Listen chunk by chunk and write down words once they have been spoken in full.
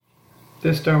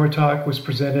This Dharma talk was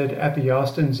presented at the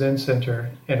Austin Zen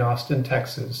Center in Austin,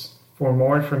 Texas. For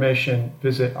more information,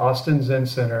 visit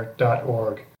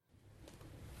austinzencenter.org.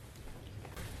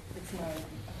 It's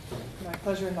my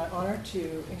pleasure and my honor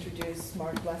to introduce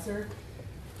Mark Lesser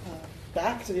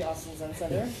back to the Austin Zen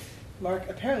Center. Mark,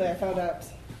 apparently I found out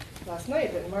last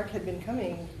night that Mark had been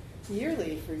coming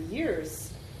yearly for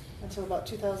years until about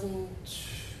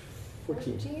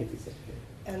 2014.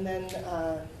 And then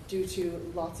due to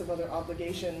lots of other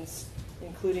obligations,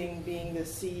 including being the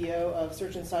CEO of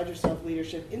Search Inside Yourself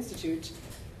Leadership Institute,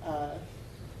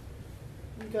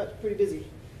 you got pretty busy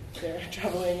there,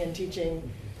 traveling and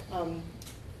teaching.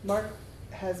 Mark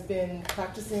has been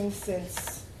practicing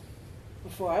since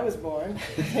before I was born.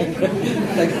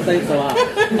 Thanks a lot.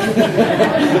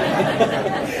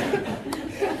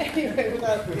 Anyway,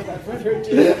 without further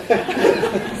ado,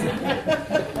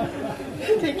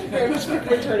 thank you very much for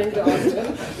returning to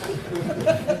Austin.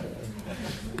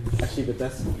 Actually,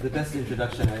 the best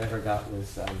introduction I ever got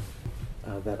was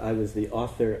that I was the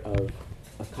author of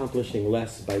Accomplishing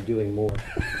Less by Doing More.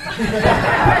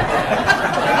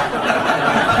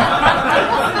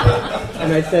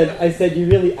 And I said, you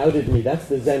really outed me. That's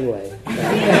the Zen way.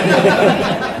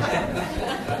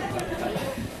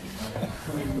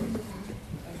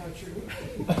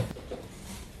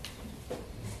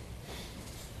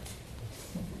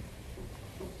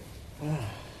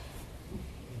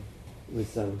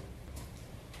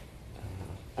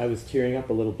 I was tearing up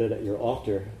a little bit at your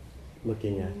altar,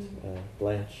 looking at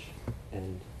Blanche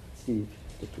and Steve.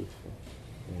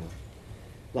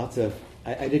 Lots of.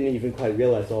 I didn't even quite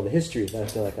realize all the history that I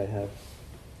feel like I have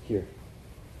here.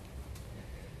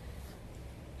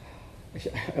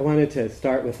 I wanted to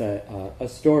start with a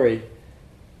story.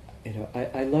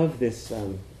 I love this.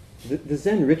 The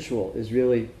Zen ritual is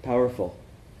really powerful.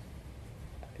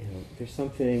 There's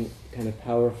something kind of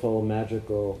powerful,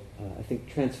 magical, I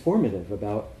think transformative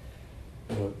about,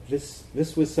 this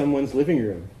was someone's living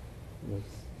room. It was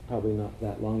probably not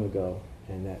that long ago,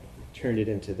 and that turned it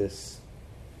into this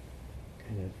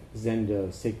kind of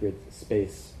Zendo, sacred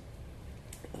space.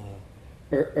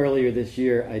 Earlier this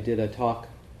year, I did a talk.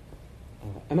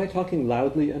 Am I talking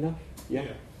loudly enough?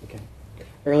 Yeah? Okay.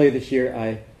 Earlier this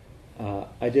year,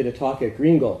 I did a talk at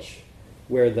Green Gulch,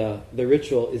 where the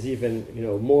ritual is even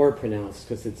more pronounced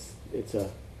because it's a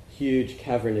huge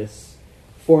cavernous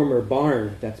former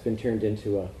barn that's been turned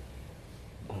into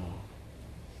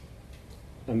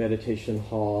a meditation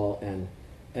hall,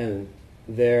 and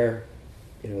there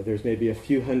there's maybe a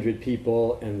few hundred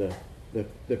people, and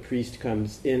the priest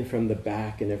comes in from the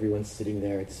back and everyone's sitting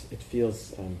there. It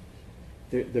feels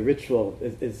the ritual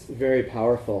is very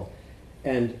powerful.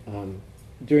 And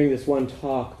during this one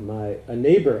talk, a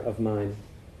neighbor of mine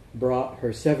brought her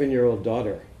 7-year-old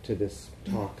daughter to this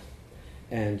talk,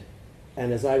 and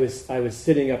as I was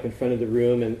sitting up in front of the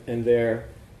room, and there,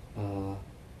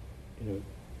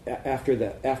 after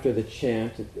the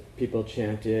chant, people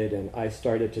chanted, and I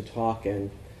started to talk,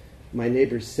 and my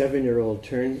neighbor's 7-year-old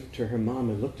turned to her mom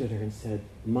and looked at her and said,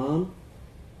 "Mom,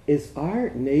 is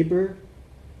our neighbor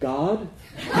God?"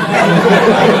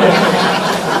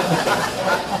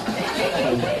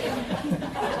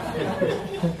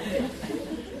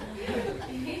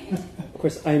 Of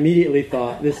course, I immediately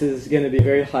thought this is going to be a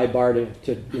very high bar to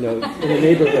in the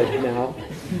neighborhood now.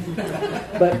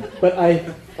 But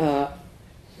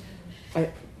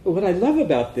what I love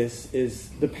about this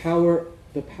is the power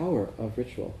of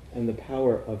ritual and the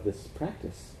power of this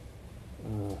practice,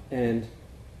 and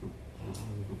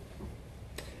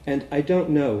I don't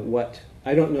know what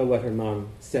her mom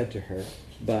said to her,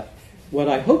 but what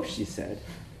I hope she said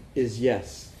is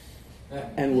yes,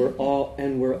 and we're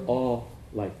all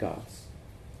like gods.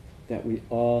 That we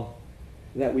all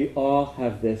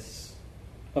have this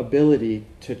ability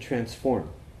to transform,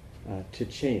 to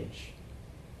change,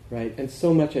 right? And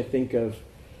so much I think of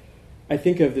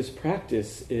this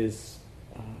practice is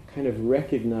kind of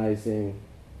recognizing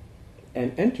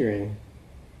and entering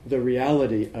the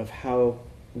reality of how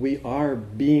we are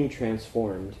being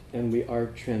transformed, and we are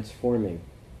transforming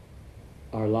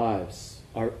our lives,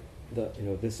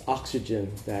 this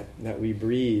oxygen that we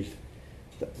breathe,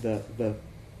 the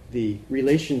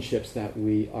relationships that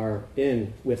we are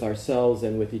in with ourselves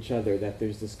and with each other, that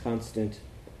there's this constant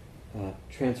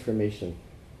transformation.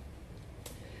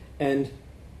 And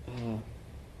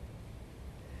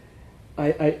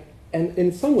and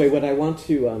in some way, what I want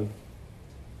to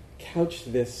couch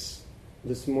this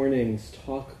morning's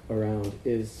talk around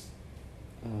is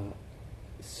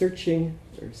searching,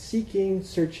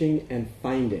 and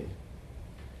finding.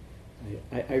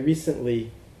 I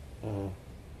recently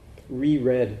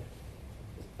reread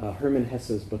Hermann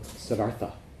Hesse's book,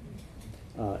 Siddhartha.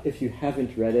 If you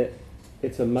haven't read it,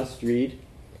 it's a must-read.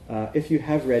 If you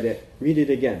have read it, read it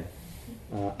again.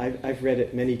 I've read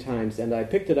it many times, and I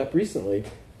picked it up recently.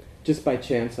 Just by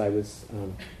chance, I was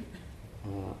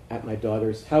at my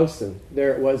daughter's house, and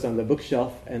there it was on the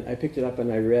bookshelf, and I picked it up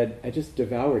and I just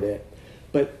devoured it.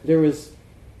 But there was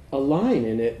a line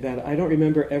in it that I don't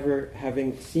remember ever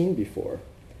having seen before.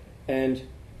 And,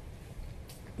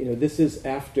 this is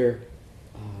after...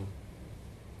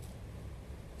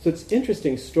 so it's an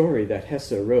interesting story that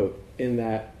Hesse wrote, in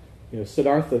that,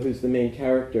 Siddhartha, who's the main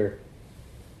character,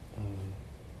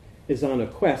 is on a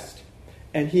quest,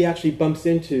 and he actually bumps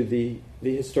into the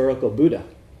historical Buddha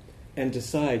and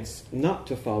decides not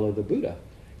to follow the Buddha.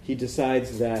 He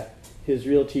decides that his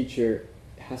real teacher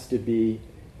has to be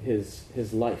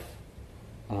his life.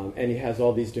 And he has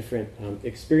all these different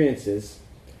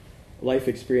life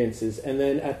experiences. And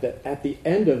then at the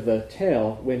end of the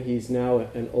tale, when he's now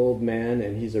an old man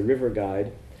and he's a river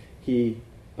guide, he,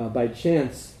 by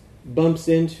chance, bumps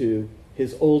into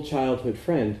his old childhood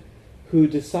friend who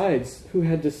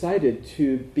had decided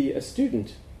to be a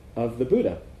student of the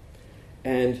Buddha.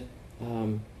 And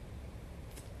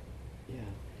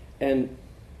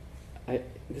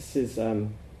this is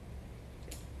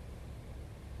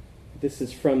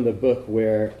from the book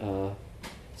where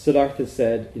Siddhartha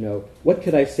said, what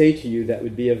could I say to you that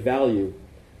would be of value?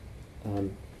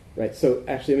 Right. So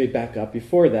actually, let me back up.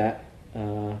 Before that,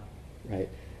 right.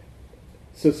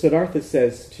 So Siddhartha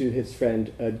says to his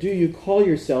friend, do you call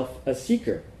yourself a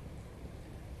seeker?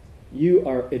 You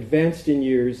are advanced in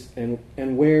years and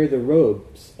wear the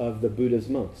robes of the Buddha's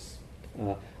monks.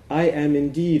 I am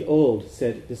indeed old,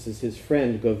 this is his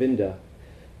friend Govinda,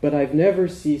 but I've never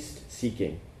ceased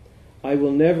seeking. I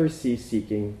will never cease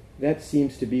seeking. That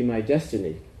seems to be my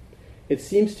destiny. It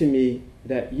seems to me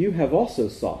that you have also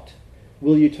sought.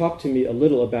 Will you talk to me a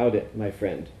little about it, my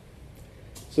friend?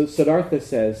 So Siddhartha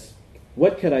says,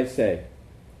 what could I say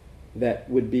that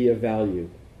would be of value,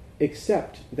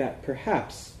 except that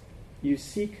perhaps you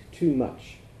seek too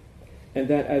much, and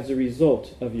that as a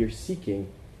result of your seeking,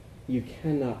 you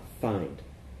cannot find.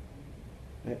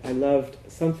 I loved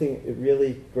something, it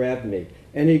really grabbed me.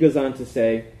 And he goes on to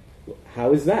say,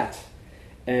 how is that?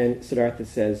 And Siddhartha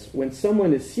says, when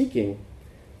someone is seeking,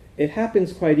 it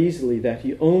happens quite easily that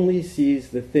he only sees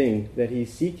the thing that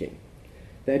he's seeking,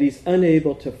 that he's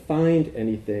unable to find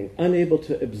anything, unable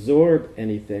to absorb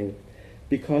anything,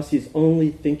 because he's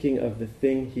only thinking of the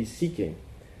thing he's seeking,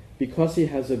 because he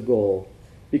has a goal,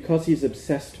 because he's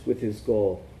obsessed with his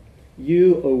goal.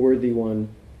 You, O worthy one,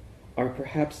 are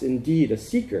perhaps indeed a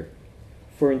seeker,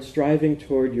 for in striving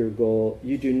toward your goal,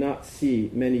 you do not see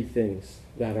many things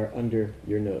that are under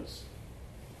your nose.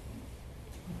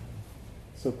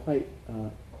 So quite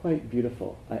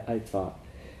beautiful, I thought.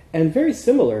 And very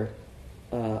similar,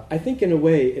 I think in a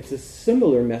way it's a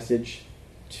similar message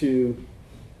to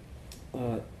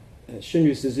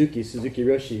Shunryu Suzuki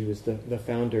Roshi, who was the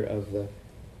founder of the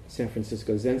San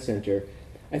Francisco Zen Center.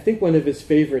 I think one of his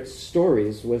favorite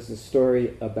stories was the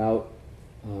story about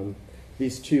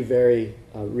these two very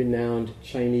renowned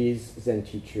Chinese Zen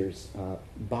teachers,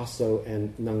 Baso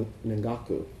and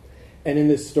Nangaku. And in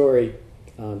this story,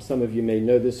 some of you may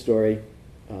know this story,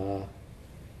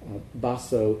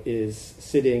 Baso is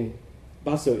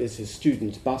his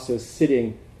student. Baso's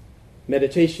sitting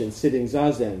meditation, sitting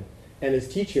zazen. And his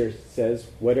teacher says,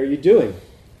 what are you doing?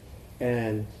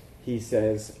 And he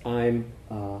says, I'm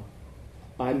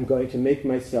going to make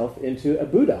myself into a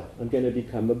Buddha. I'm going to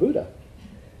become a Buddha.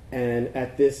 And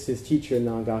at this, his teacher,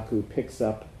 Nangaku, picks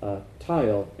up a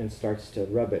tile and starts to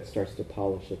rub it, starts to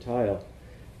polish a tile.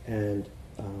 And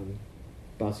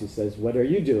Basu says, what are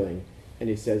you doing? And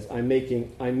he says, I'm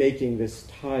making this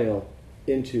tile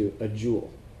into a jewel.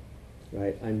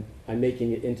 Right? I'm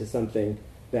making it into something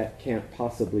that can't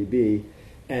possibly be.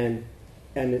 And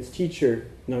its teacher,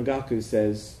 Nangaku,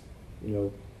 says,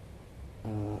 you're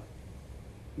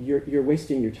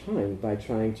wasting your time by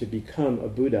trying to become a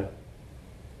Buddha.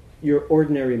 Your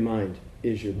ordinary mind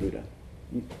is your Buddha.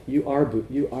 You are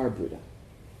Buddha.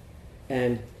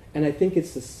 And I think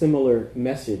it's a similar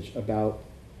message about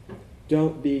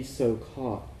don't be so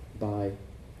caught by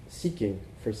seeking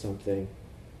for something.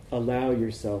 Allow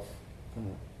yourself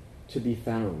to be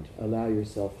found. Allow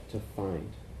yourself to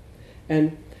find.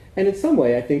 And in some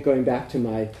way, I think going back to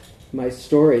my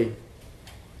story,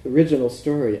 original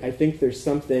story, I think there's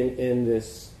something in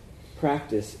this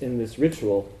practice, in this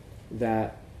ritual,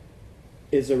 that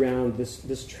is around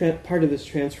part of this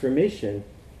transformation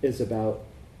is about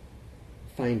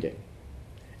finding.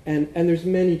 And there's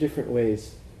many different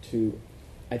ways to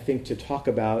talk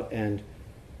about and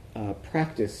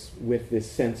practice with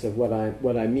this sense of what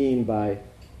I mean by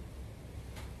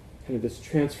kind of this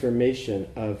transformation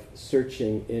of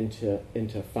searching into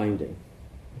finding.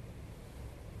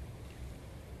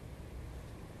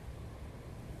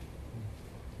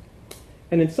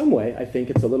 And in some way, I think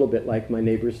it's a little bit like my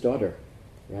neighbor's daughter,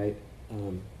 right?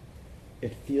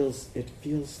 It feels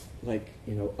like,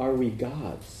 are we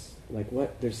gods? Like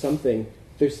what? There's something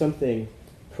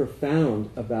profound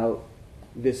about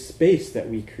this space that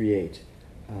we create.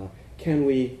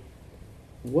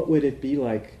 What would it be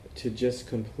like to just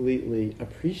completely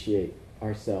appreciate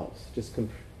ourselves, just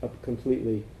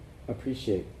completely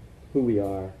appreciate who we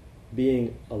are,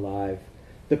 being alive,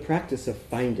 the practice of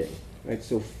finding, right?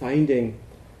 So finding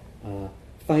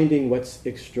what's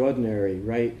extraordinary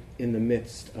right in the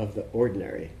midst of the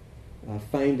ordinary,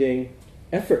 finding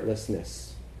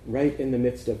effortlessness right in the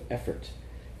midst of effort.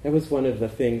 That was one of the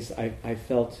things I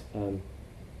felt.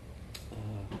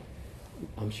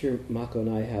 I'm sure Mako and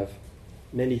I have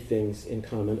many things in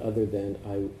common other than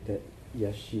I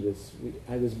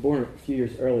was born a few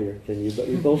years earlier than you, but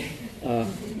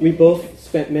we both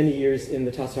spent many years in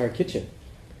the Tassajara kitchen,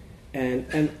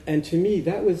 and to me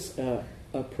that was a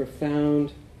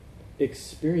profound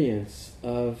experience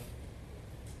of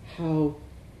how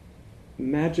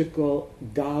magical,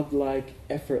 godlike,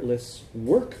 effortless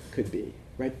work could be.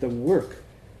 Right, the work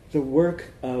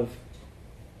of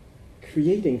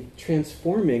creating,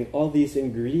 transforming all these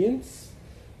ingredients,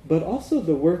 but also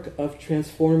the work of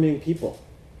transforming people.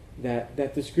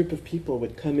 That this group of people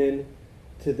would come in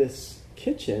to this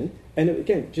kitchen, and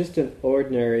again, just an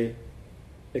ordinary,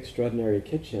 extraordinary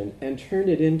kitchen, and turn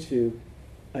it into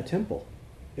a temple.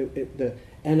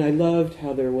 And I loved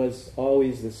how there was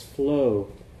always this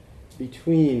flow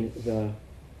between the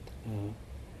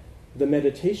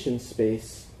meditation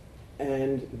space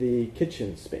and the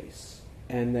kitchen space,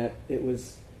 and that it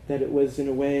was in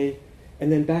a way, and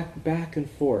then back and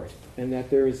forth, and that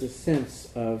there is a sense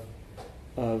of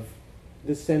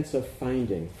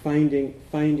finding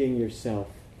yourself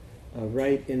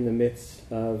right in the midst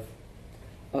of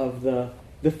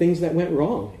the things that went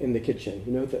wrong in the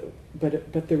kitchen,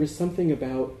 but there was something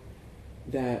about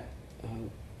that.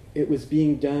 It was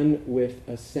being done with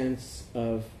a sense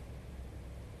of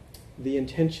the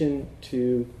intention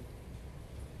to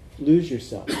lose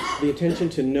yourself, the intention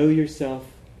to know yourself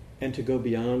and to go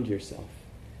beyond yourself,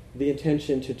 the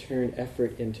intention to turn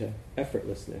effort into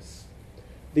effortlessness,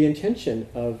 the intention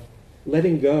of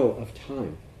letting go of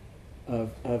time,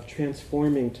 of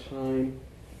transforming time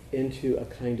into a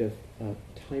kind of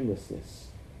timelessness,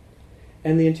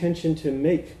 and the intention to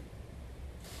make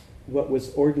what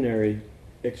was ordinary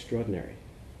extraordinary.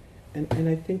 And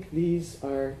I think these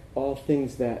are all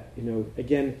things that,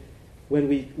 again, when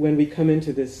we come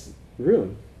into this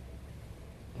room,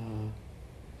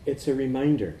 it's a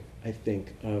reminder, I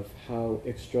think, of how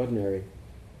extraordinary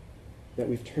that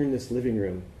we've turned this living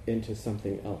room into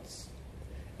something else.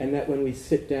 And that when we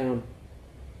sit down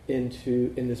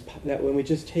that when we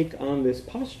just take on this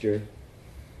posture,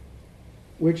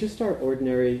 we're just our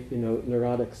ordinary,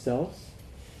 neurotic selves,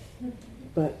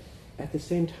 but at the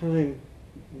same time,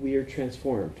 we are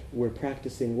transformed. We're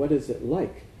practicing what is it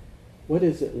like? What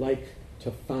is it like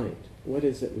to find? What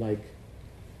is it like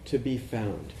to be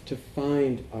found? To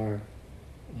find our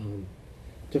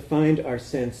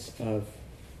sense of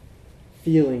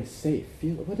feeling safe.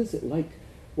 What is it like?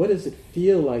 What does it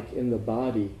feel like in the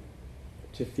body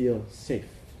to feel safe?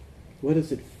 What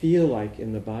does it feel like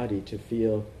in the body to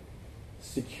feel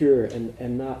secure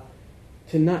and not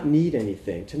to not need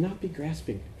anything, to not be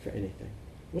grasping for anything?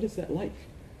 What is that like?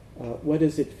 What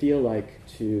does it feel like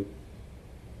to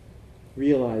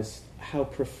realize how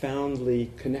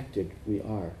profoundly connected we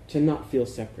are, to not feel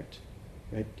separate,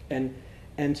 right? And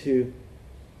to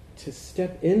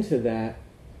step into that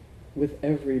with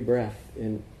every breath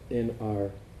in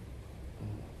our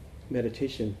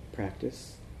meditation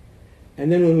practice,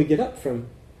 and then when we get up from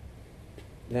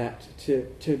that, to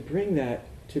bring that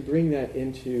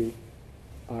into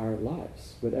our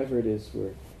lives, whatever it is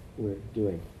we're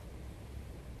doing,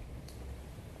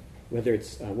 whether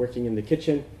it's working in the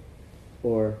kitchen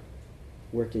or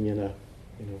working in a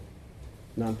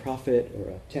nonprofit or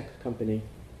a tech company.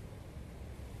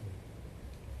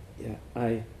 Yeah,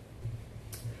 I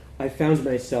found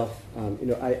myself,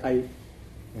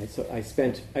 so I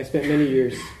spent many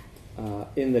years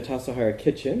in the Tassajara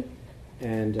kitchen,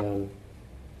 and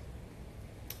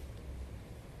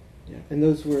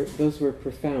those were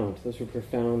profound. Those were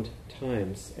profound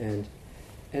times, and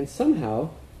somehow,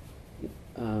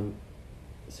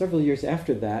 several years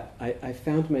after that, I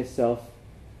found myself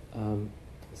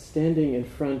standing in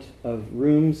front of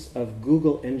rooms of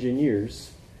Google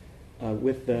engineers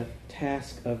with the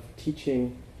task of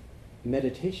teaching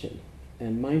meditation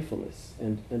and mindfulness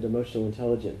and emotional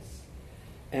intelligence.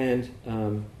 And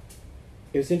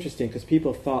it was interesting because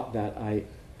people thought that I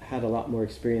had a lot more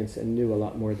experience and knew a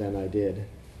lot more than I did.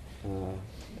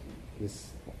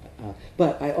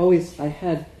 But I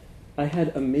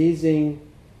had amazing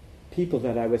people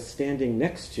that I was standing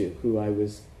next to who I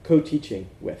was co-teaching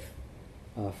with.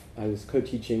 I was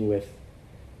co-teaching with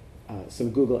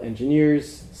some Google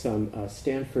engineers, some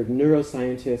Stanford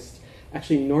neuroscientists.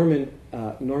 Actually, Norman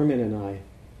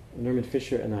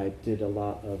Fisher and I did a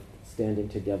lot of standing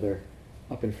together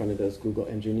up in front of those Google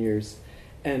engineers.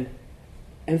 And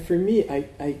for me,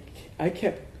 I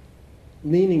kept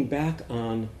leaning back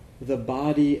on the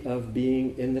body of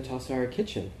being in the Tassara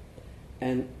kitchen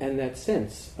and that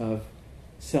sense of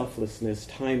selflessness,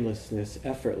 timelessness,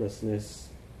 effortlessness,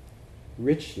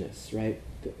 richness, right?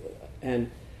 And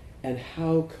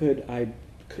how could I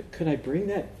bring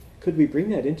that? Could we bring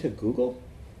that into Google?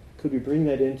 Could we bring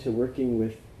that into working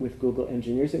with Google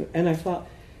engineers? And I thought,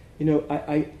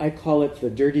 I call it the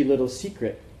dirty little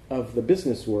secret of the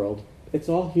business world. It's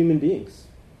all human beings.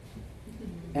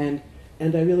 And I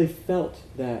really felt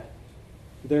that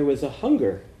there was a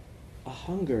hunger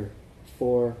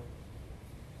for,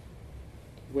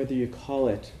 whether you call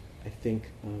it, I think,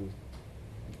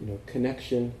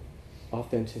 connection,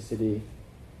 authenticity,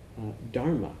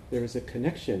 dharma. There was a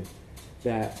connection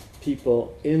that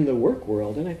people in the work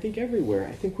world, and I think everywhere,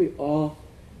 I think we all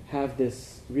have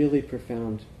this really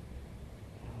profound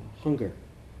hunger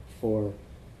for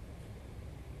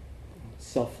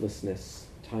selflessness,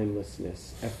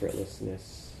 timelessness,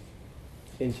 effortlessness,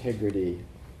 integrity,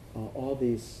 all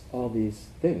these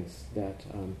things that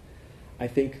I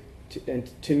think,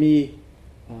 to me,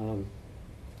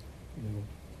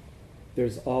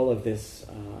 there's all of this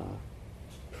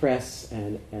press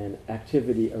and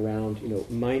activity around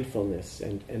mindfulness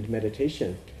and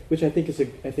meditation, which I think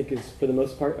is for the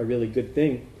most part a really good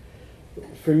thing.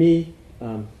 For me,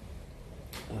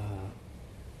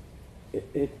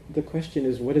 the question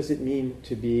is, what does it mean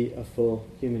to be a full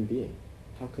human being?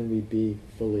 How can we be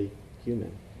fully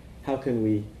human? How can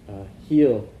we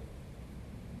heal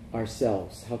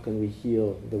ourselves? How can we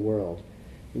heal the world?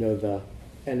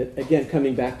 And again,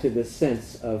 coming back to this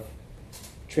sense of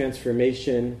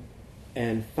transformation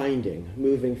and finding,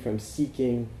 moving from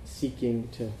seeking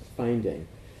to finding.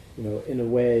 In a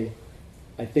way,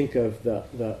 I think of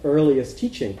the earliest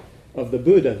teaching of the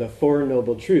Buddha, the Four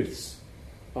Noble Truths,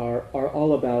 are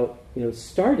all about,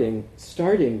 starting.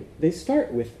 They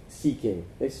start with seeking.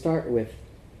 They start with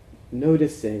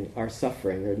noticing our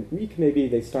suffering, or maybe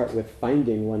they start with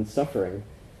finding one's suffering,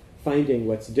 finding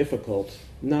what's difficult,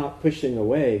 not pushing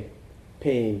away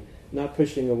pain, not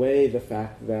pushing away the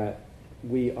fact that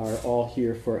we are all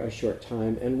here for a short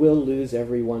time and will lose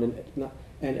everyone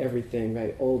and everything,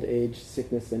 right? Old age,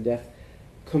 sickness, and death,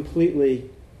 completely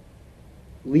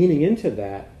leaning into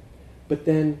that. But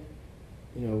then,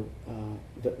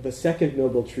 the second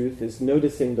noble truth is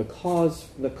noticing the cause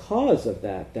of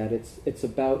that it's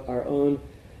about our own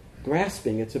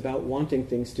grasping, it's about wanting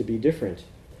things to be different.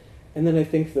 And then I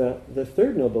think the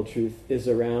third noble truth is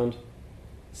around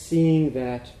seeing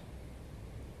that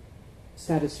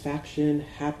satisfaction,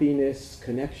 happiness,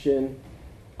 connection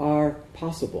are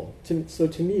possible. So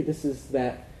to me, this is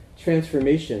that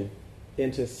transformation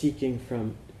into seeking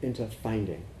into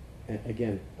finding.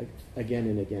 Again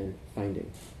and again,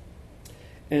 finding.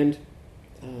 And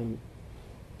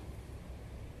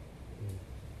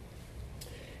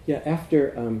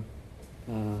after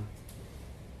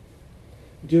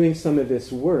doing some of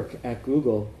this work at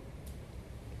Google,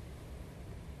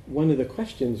 one of the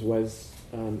questions was,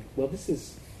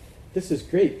 this is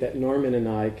great that Norman and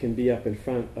I can be up in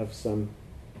front of some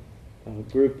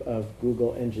group of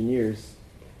Google engineers,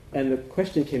 and the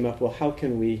question came up, well, how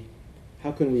can we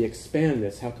expand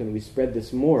this? How can we spread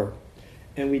this more?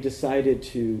 And we decided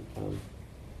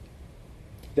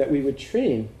that we would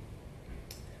train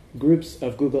groups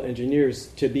of Google engineers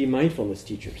to be mindfulness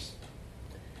teachers.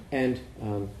 And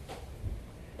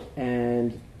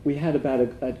we had about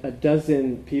a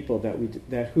dozen people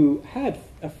who had,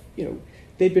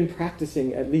 they'd been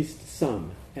practicing at least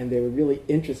some, and they were really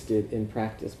interested in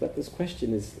practice. But this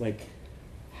question is like,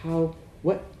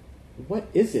 what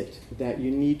is it that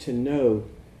you need to know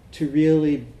to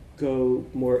really go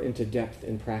more into depth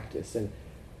in practice?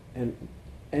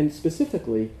 And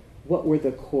specifically, what were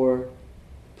the core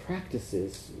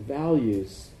practices,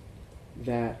 values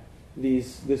that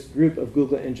this group of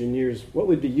Google engineers, what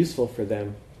would be useful for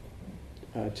them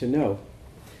to know?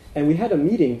 And we had a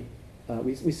meeting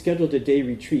we scheduled a day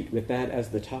retreat with that as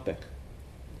the topic.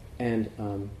 And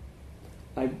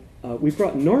we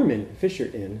brought Norman Fisher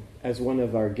in as one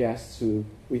of our guests who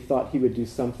we thought he would do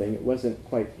something. It wasn't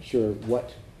quite sure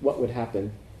what would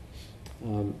happen.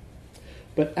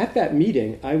 But at that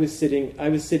meeting, I was sitting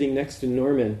next to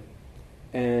Norman,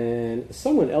 and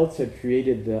someone else had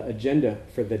created the agenda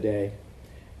for the day.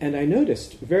 And I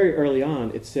noticed very early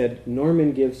on it said,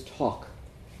 Norman gives talk.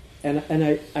 And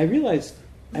I realized,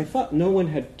 I thought no one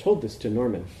had told this to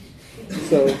Norman.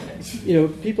 So,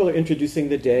 people are introducing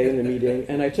the day in the meeting,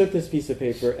 and I took this piece of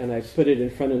paper and I put it in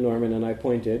front of Norman and I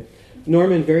pointed.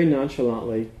 Norman very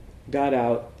nonchalantly got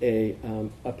out a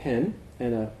pen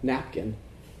and a napkin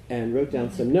and wrote down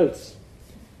some notes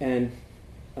and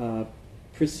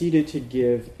proceeded to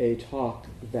give a talk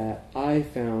that I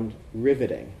found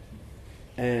riveting.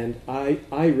 And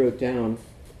I wrote down,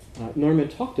 Norman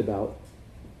talked about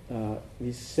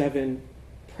these 7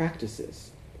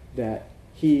 practices that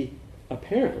he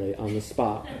apparently on the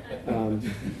spot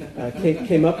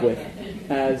came up with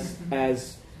as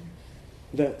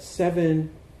the 7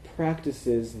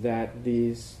 practices that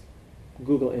these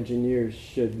Google engineers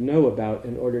should know about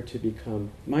in order to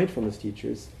become mindfulness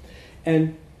teachers.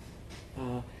 And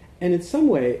in some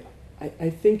way, I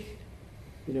think,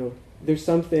 there's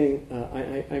something,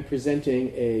 I'm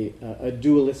presenting a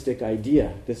dualistic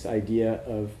idea, this idea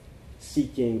of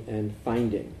seeking and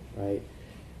finding, right?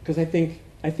 Because I think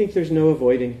there's no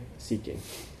avoiding seeking,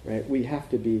 right? We have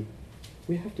to be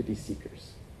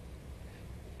seekers.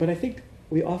 But I think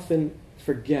we often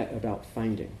forget about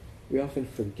finding. We often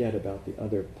forget about the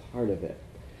other part of it.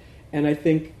 And I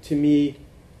think, to me,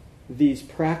 these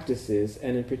practices,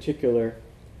 and in particular,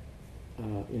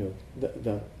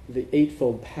 the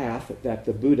Eightfold Path that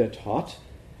the Buddha taught,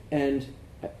 and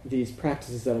these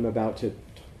practices that I'm about to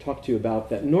talk to you about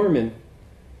that Norman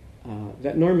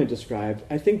described,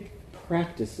 I think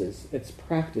it's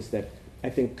practice that I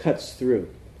think cuts through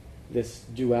this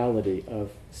duality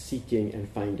of seeking and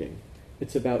finding.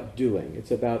 It's about doing.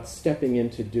 It's about stepping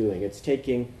into doing. It's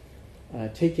taking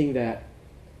that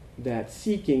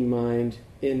seeking mind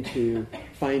into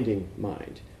finding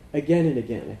mind again and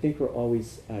again. I think we're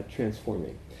always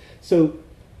transforming. So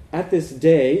at this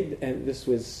day, and this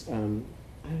was,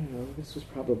 this was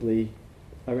probably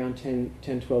around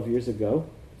 10, 12 years ago,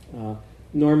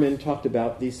 Norman talked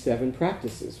about these 7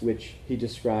 practices, which he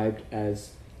described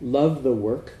as love the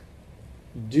work,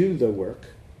 do the work,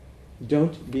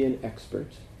 don't be an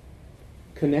expert,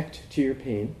 connect to your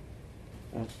pain,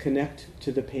 connect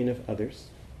to the pain of others,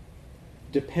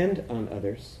 depend on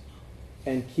others,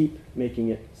 and keep making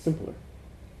it simpler.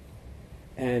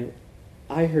 And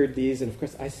I heard these, and of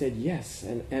course I said yes.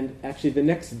 And actually the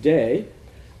next day,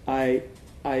 I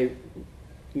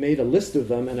made a list of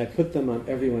them, and I put them on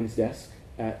everyone's desk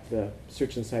at the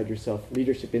Search Inside Yourself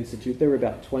Leadership Institute. There were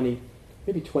about 20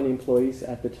 employees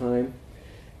at the time.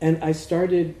 And I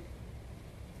started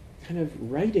kind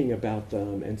of writing about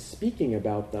them and speaking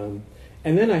about them.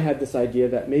 And then I had this idea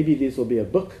that maybe these will be a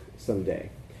book someday.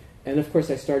 And of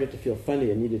course I started to feel funny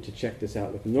and needed to check this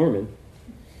out with Norman.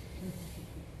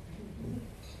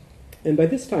 And by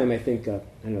this time, I think, a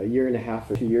year and a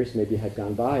half or 2 years maybe had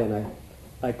gone by, and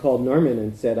I called Norman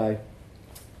and said I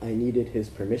needed his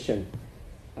permission.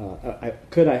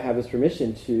 Could I have his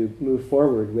permission to move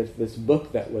forward with this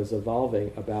book that was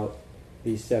evolving about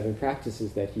these 7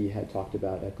 practices that he had talked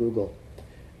about at Google?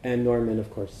 And Norman, of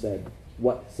course, said,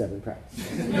 "What 7 practices?"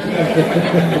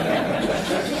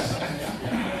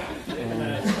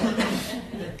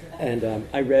 And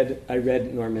I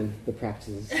read Norman the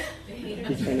practices.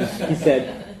 He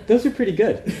said, "Those are pretty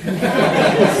good."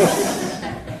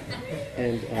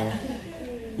 And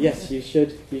yes, you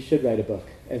should write a book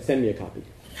and send me a copy.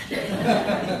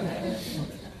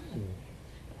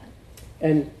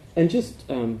 And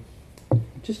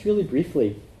just really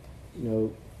briefly,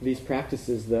 these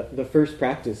practices. The first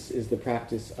practice is the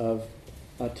practice of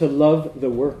to love the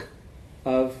work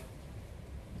of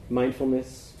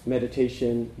mindfulness,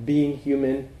 meditation, being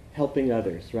human, helping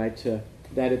others. Right?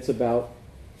 That it's about.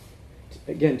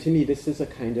 Again, to me, this is a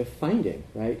kind of finding,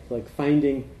 right? Like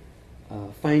finding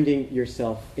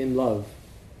yourself in love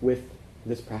with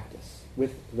this practice,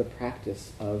 with the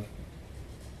practice of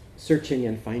searching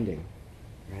and finding,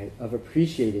 right? Of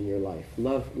appreciating your life.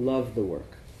 Love the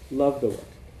work. Love the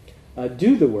work.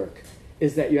 Do the work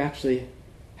is that you actually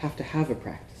have to have a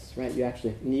practice, right? You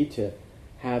actually need to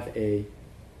have a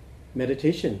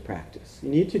meditation practice. You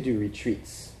need to do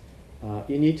retreats.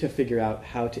 You need to figure out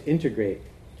how to integrate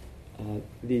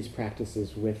these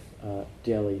practices with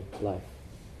daily life.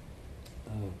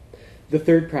 the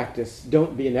third practice,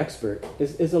 don't be an expert,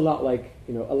 is a lot like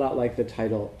the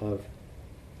title of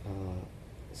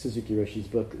Suzuki Roshi's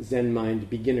book, Zen Mind,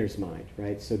 Beginner's Mind,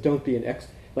 right? So don't be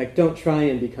don't try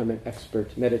and become an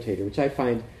expert meditator, which I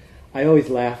find, I always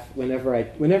laugh whenever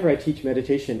I teach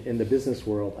meditation in the business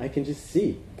world. I can just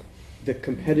see the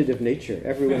competitive nature.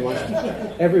 Everyone,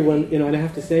 and I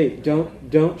have to say,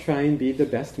 don't try and be the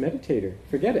best meditator.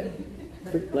 Forget it.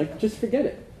 Just forget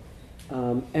it.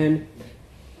 And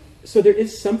so there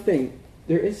is something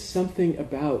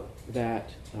about that.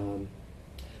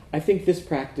 I think this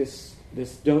practice,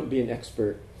 this don't be an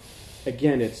expert,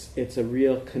 again, it's a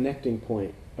real connecting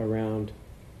point around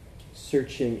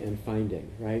searching and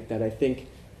finding, right? That I think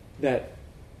that,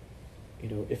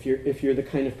 if you're the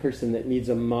kind of person that needs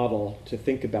a model to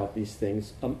think about these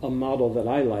things, a model that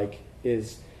I like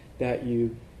is that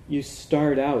you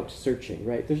start out searching,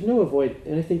 right? There's no avoid,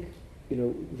 and I think,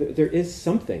 there's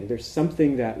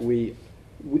something that we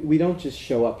don't just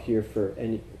show up here for,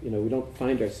 and we don't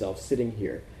find ourselves sitting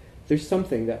here. There's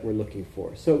something that we're looking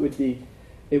for. So it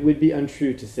would be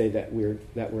untrue to say that we're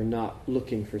not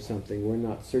looking for something, we're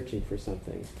not searching for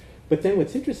something. But then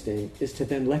what's interesting is to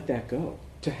then let that go,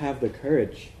 to have the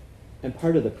courage. And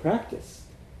part of the practice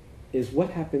is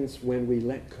what happens when we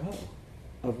let go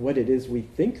of what it is we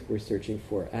think we're searching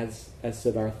for, as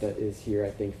Siddhartha is here, I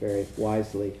think, very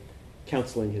wisely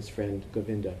counseling his friend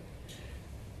Govinda.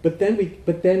 But then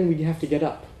we have to get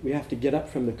up. We have to get up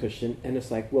from the cushion, and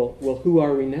it's like, well, who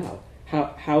are we now?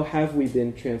 How have we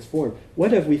been transformed?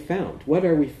 What have we found? What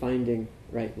are we finding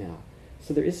right now?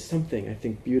 So there is something, I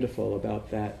think, beautiful about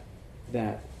that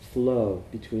flow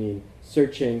between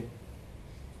searching,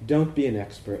 don't be an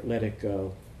expert, let it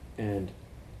go, and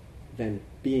then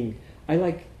being,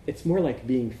 it's more like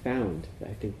being found,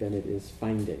 I think, than it is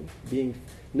finding.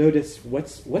 Notice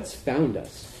what's found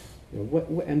us.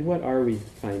 What are we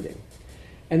finding?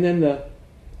 And then the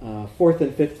fourth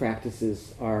and fifth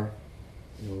practices are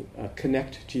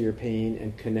connect to your pain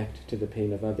and connect to the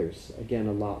pain of others. Again,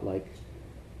 a lot like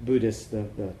Buddhists,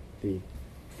 the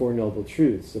Four Noble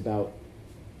Truths about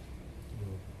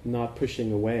not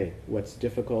pushing away what's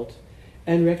difficult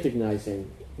and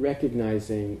recognizing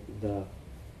the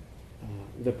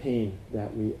pain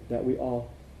that we all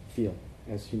feel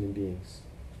as human beings.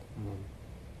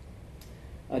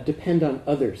 Depend on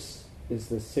others is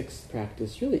the sixth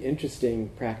practice. Really interesting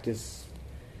practice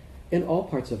in all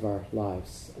parts of our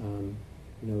lives.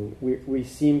 We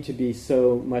seem to be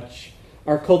so much.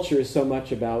 Our culture is so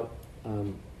much about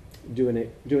doing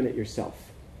it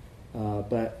yourself.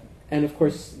 And of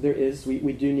course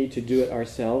we do need to do it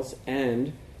ourselves.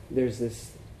 And there's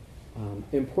this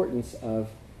importance of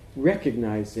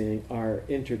recognizing our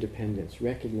interdependence,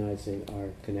 recognizing our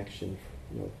connection.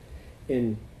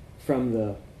 From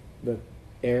the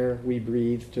air we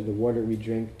breathe to the water we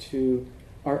drink to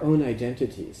our own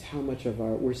identities. How much of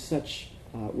we're such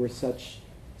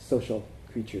social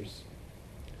creatures.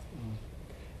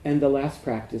 And the last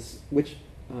practice, which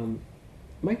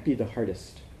might be the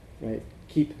hardest, right?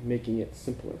 Keep making it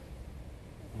simpler,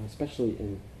 especially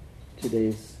in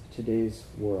today's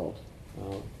world.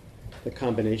 The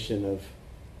combination of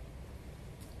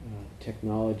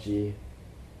technology.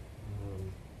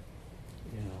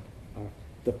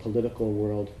 The political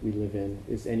world we live in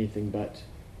is anything but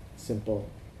simple.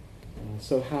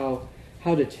 So how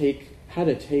to take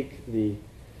the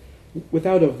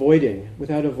without avoiding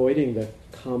the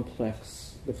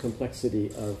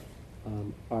complexity of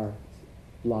our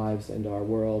lives and our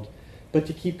world, but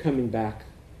to keep coming back.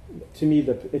 To me,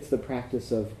 it's the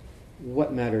practice of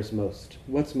what matters most.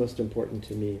 What's most important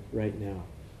to me right now?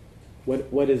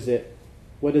 What is it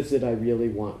I really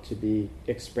want to be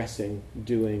expressing,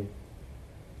 doing,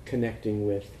 connecting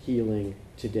with, healing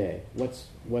today? What's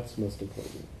most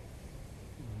important?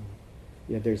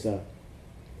 There's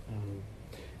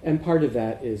and part of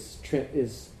that is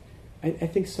I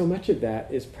think so much of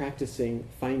that is practicing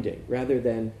finding, rather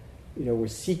than we're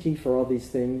seeking for all these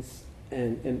things.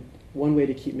 And one way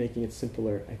to keep making it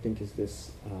simpler, I think, is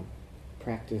this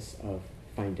practice of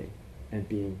finding and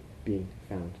being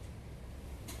found.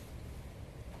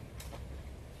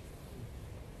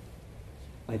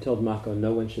 I told Mako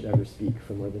no one should ever speak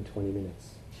for more than 20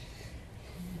 minutes.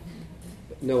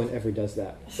 No one ever does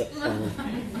that.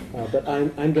 But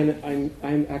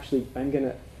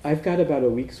I've got about a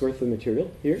week's worth of material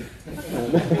here.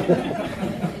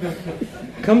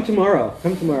 Come tomorrow.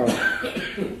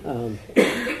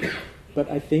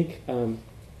 But I think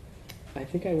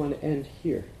I want to end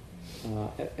here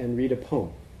and read a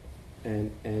poem.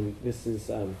 And this is.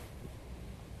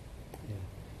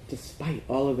 Despite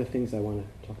all of the things I want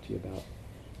to talk to you about,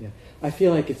 Yeah, I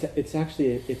feel like it's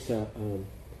actually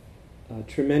a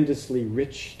tremendously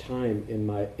rich time in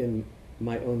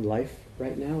my own life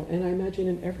right now, and I imagine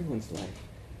in everyone's life.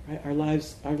 Right? Our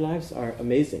lives are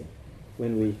amazing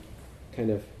when we kind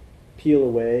of peel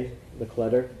away the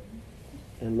clutter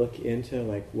and look into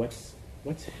like what's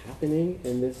happening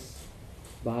in this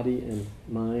body and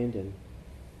mind, and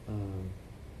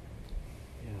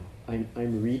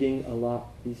I'm reading a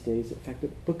lot these days. In fact, the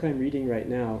book I'm reading right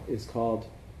now is called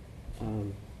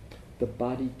The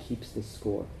Body Keeps the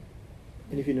Score.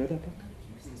 Any of you know that book?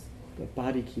 The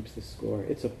Body Keeps the Score.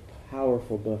 It's a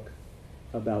powerful book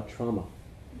about trauma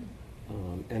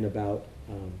and about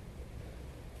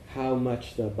how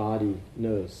much the body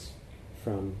knows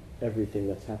from everything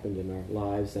that's happened in our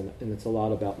lives, and it's a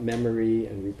lot about memory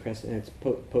and repressing, and it's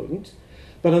potent.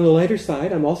 But on the lighter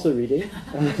side, I'm also reading.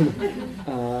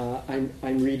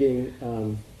 I'm reading.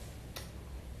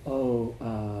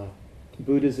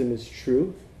 Buddhism is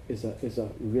True is a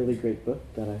really great book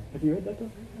that have you read that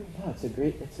book? Oh,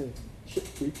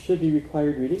 should be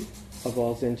required reading of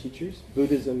all Zen teachers.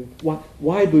 Buddhism.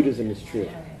 Why Buddhism is true?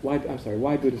 Why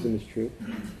Buddhism is true?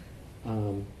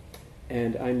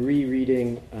 And I'm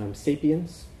rereading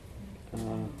 *Sapiens*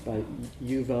 by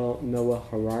Yuval Noah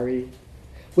Harari,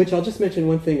 which I'll just mention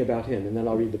one thing about him, and then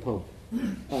I'll read the poem.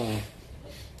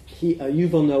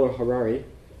 Yuval Noah Harari,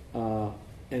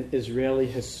 an Israeli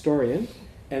historian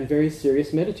and very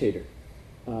serious meditator.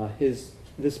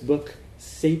 This book,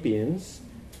 *Sapiens*,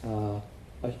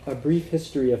 a brief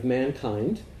history of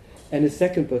mankind, and his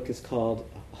second book is called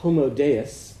 *Homo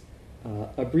Deus*,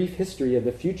 a brief history of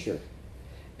the future.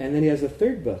 And then he has a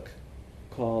third book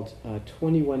called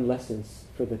 21 Lessons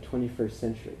for the 21st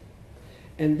Century.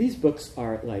 And these books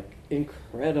are like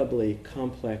incredibly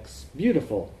complex,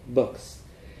 beautiful books.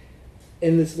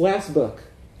 In this last book,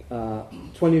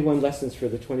 21 Lessons for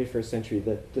the 21st Century,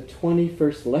 the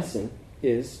 21st lesson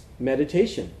is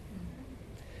meditation.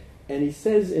 And he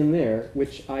says in there,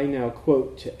 which I now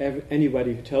quote to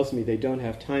anybody who tells me they don't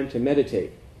have time to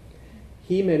meditate,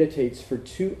 he meditates for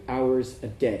 2 hours a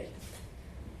day.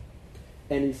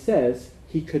 And he says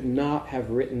he could not have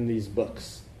written these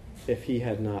books if he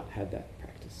had not had that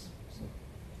practice. So,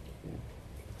 yeah.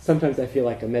 Sometimes I feel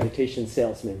like a meditation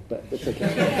salesman, but it's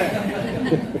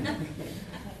okay.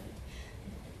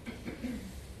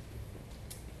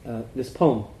 This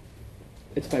poem,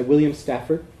 it's by William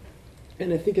Stafford,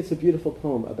 and I think it's a beautiful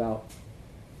poem about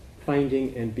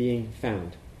finding and being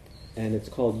found. And it's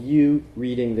called You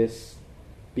Reading This,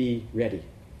 Be Ready.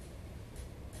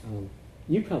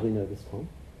 You probably know this poem.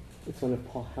 It's one of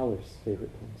Paul Howler's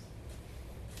favorite poems.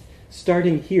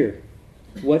 Starting here,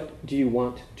 what do you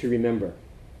want to remember?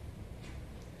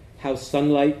 How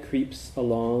sunlight creeps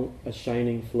along a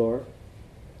shining floor?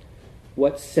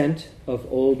 What scent of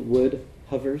old wood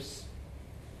hovers?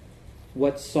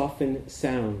 What softened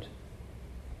sound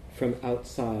from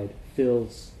outside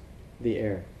fills the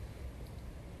air?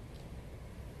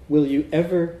 Will you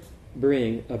ever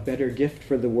bring a better gift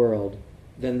for the world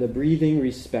than the breathing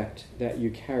respect that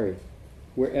you carry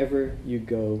wherever you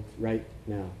go right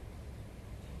now?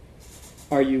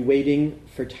 Are you waiting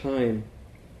for time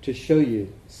to show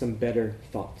you some better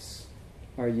thoughts?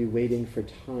 Are you waiting for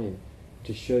time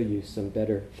to show you some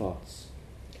better thoughts?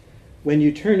 When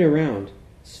you turn around,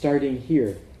 starting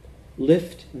here,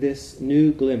 lift this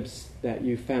new glimpse that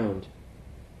you found.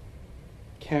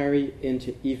 Carry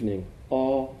into evening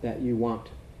all that you want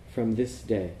from this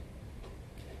day.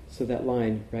 So that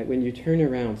line, right, when you turn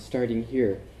around, starting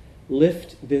here,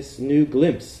 lift this new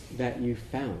glimpse that you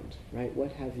found, right?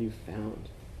 What have you found?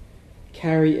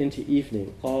 Carry into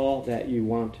evening all that you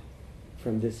want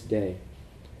from this day.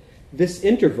 This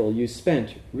interval you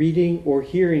spent reading or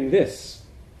hearing this,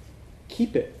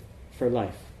 keep it for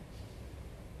life.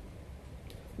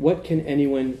 What can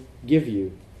anyone give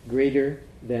you greater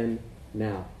than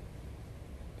now?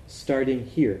 Starting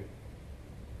here,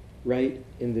 right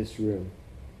in this room,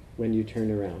 when you turn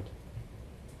around.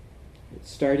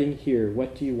 Starting here,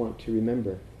 what do you want to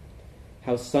remember?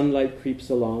 How sunlight creeps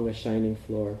along a shining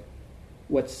floor.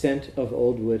 What scent of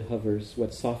old wood hovers.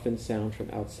 What softened sound from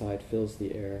outside fills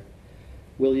the air.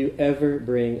 Will you ever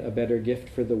bring a better gift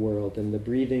for the world than the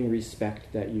breathing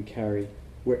respect that you carry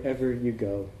wherever you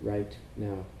go right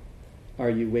now?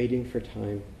 Are you waiting for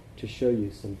time to show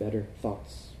you some better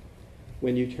thoughts?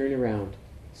 When you turn around,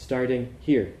 starting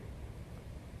here,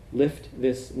 lift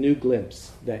this new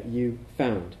glimpse that you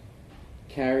found.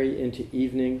 Carry into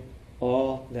evening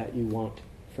all that you want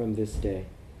from this day.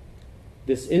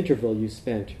 This interval you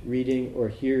spent reading or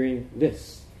hearing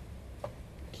this,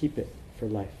 keep it for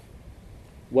life.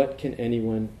 What can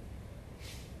anyone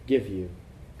give you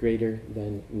greater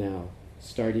than now,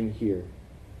 starting here,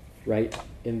 right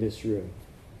in this room,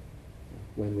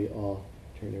 when we all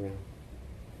turn around.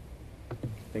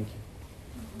 Thank you.